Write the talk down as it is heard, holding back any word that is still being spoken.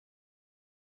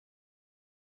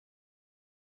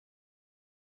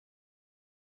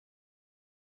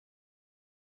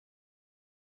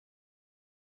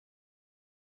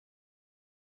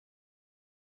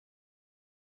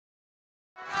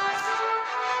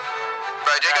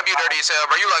Jacob, you dirty as hell,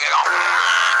 bro. You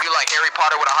like Harry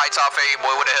Potter with a high top fade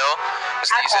boy with a hill.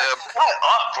 Shut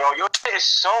up, bro. Your shit is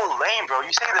so lame, bro.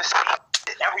 You say the same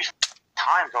shit every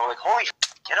time, bro. Like, holy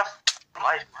get a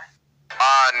life, man.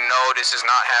 No, this is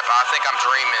not happening. I think I'm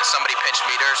dreaming. Somebody pinched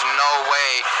me. There's no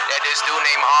way that this dude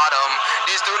named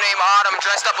Autumn,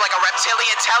 dressed up like a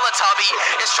reptilian Teletubby,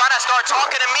 is trying to start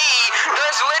talking to me.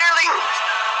 There's literally...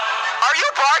 Are you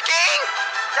barking?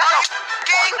 Are you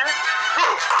barking?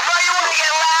 Bro, you wanna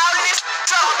get loud? This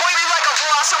boy, you like a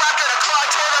velociraptor in a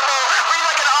clogged toilet bowl. Were you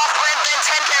like an off-brand Ben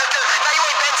 10 character? Now you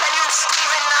ain't Ben 10, you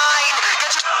Steven 9.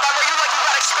 Get your bro, you like you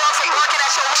got expelled from working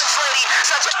at your lunch lady.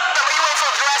 Such a bro, you ain't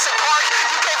from Jurassic Park.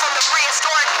 You came from the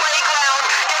prehistoric playground.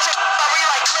 Get your bro, you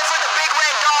like Cliff with the big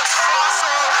red dog's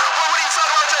fossil. What are you talking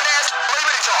about your nasty?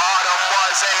 Maybe your Autumn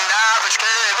was an average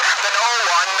kid that no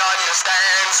one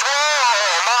understands. Whoa,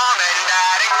 mom and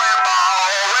dad and grandpa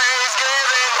always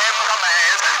giving him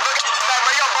commands. Look at that,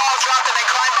 bro, your ball dropped and they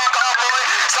climb back up, boy.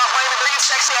 Stop blaming me, you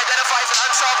sexually identify as an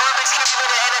unsolved Rubik's Cube. You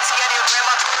made an NFT out of your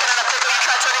grandma twerking on a pickle. You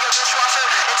tried turning your dishwasher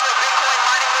into a Bitcoin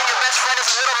mining ring. Your best friend is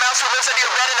a little mouse who lives under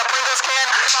your bed in a Pringles can.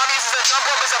 Your mom uses a jump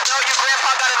rope as a belt. Your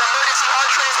grandpa got an emergency heart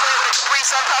transplant with a Capri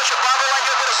Sun pouch. Your barber lined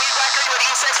you up with a weed whacker. You had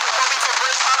E-sex with Bobby for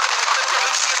bread popping in the crypto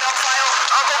HTML file.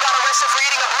 Uncle got arrested for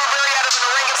eating a blueberry out of an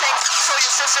orangutan. So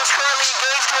your sister's currently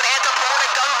engaged to an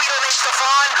anthropomorphic dung beetle named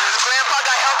Stefan. Grandpa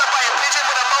got held up by a pigeon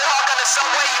with a mohawk on the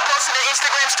subway. You posted an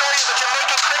Instagram story of a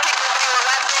Jamaican cricket company who were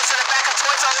lap dancing in the back of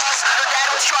Toys R Us. Your dad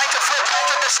was trying to flip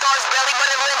Patrick the Star's belly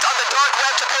button linked on the dark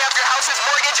web to pay off your house's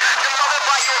mortgage. Your mother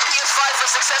bought you a PS5 for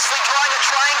successfully drawing a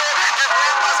triangle. Your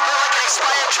grandpa's built like an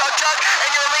expired chug jug. And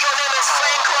your legal name is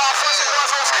Flame Claw Fuzzle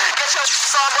Wuzzles. Get your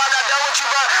song, bro. I'm not done with you,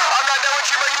 bro. I'm not done with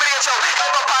you, bro. You better get your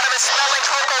hippopotamus smelling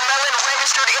cocoa melon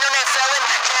registered internet felon.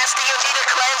 Nasty, you need a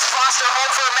cleanse. Foster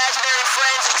home for imaginary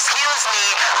friends. Excuse me,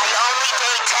 I only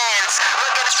date tens.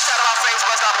 Look at the shut of my face,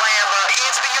 but stop playing, bro.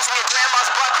 It's been using your grandma's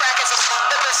butt crack as a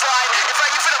slip and slide. In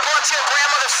fact, you finna pull up to your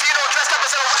grandmother's funeral dressed up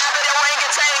as a rabbit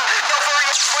orangutan. Yo, furry,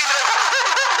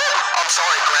 I'm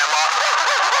sorry, grandma.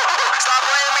 Stop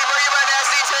playing me, bro. You my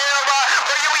nasty as hell, bro.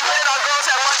 Bro, you be hitting on girls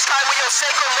at lunchtime with your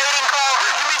sacred mating call.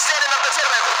 You be standing up the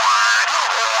table like,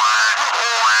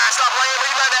 stop playing, bro.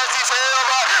 You my nasty as hell,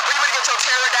 bro. Bro, you better get your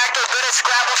pterodactyl, good at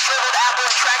Scrabble, shriveled apple,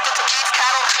 attracted to beef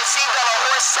cattle, conceived on a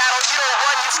horse saddle. You don't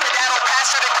run, you skedaddle,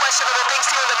 pastored and questionable things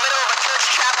to you in the middle of a church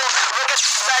chapel. Look at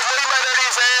back, bro. You my dirty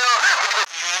as hell.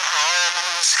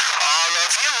 All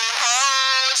of you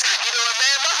hoes, you don't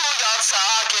remember who y'all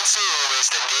talking to. It's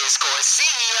the Discord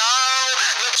CEO.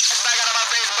 Look back out of my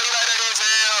face, boy. You my dirty as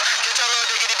hell. Get your little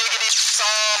diggity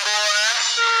song, boy.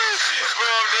 Bro,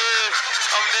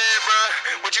 I'm dead, bro.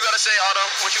 What you gotta say, Autumn?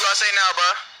 What you gotta say now, bro?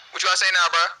 What you gotta say now,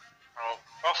 bro?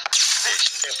 Bro, this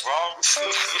shit, bro.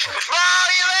 Bro,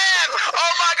 he left!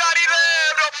 Oh my god, he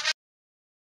left!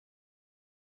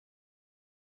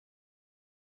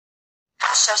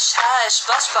 Hush, hush, hush,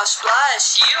 blush, blush,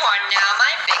 blush. You are now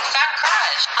my big fat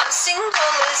crush. I'm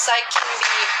single as I can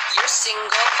be. You're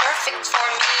single, perfect for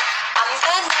me. I'm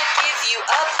gonna give you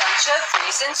a bunch of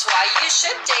reasons why you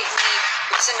should date me.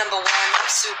 Reason number 1, I'm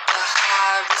super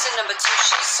high. Reason number 2,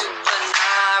 she's super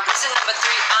nah. Reason number 3,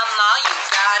 I'm all you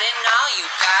got and all you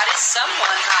got is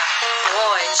someone hot.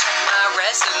 Boy, check my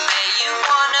resume. You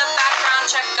want a background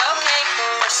check? Okay.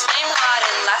 First name hot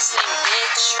and last name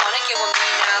bitch. Wanna get with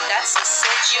me now? That's a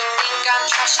cinch. You think I'm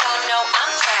trash? Oh no,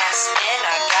 I'm class. And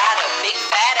I got a big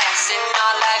fat ass. And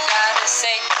all I gotta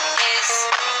say is,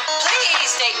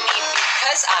 please date me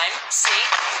because I'm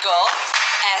single.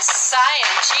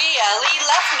 S-I-N-G-L-E.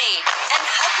 Love me and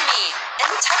hug me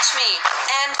and touch me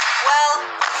and,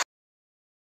 well...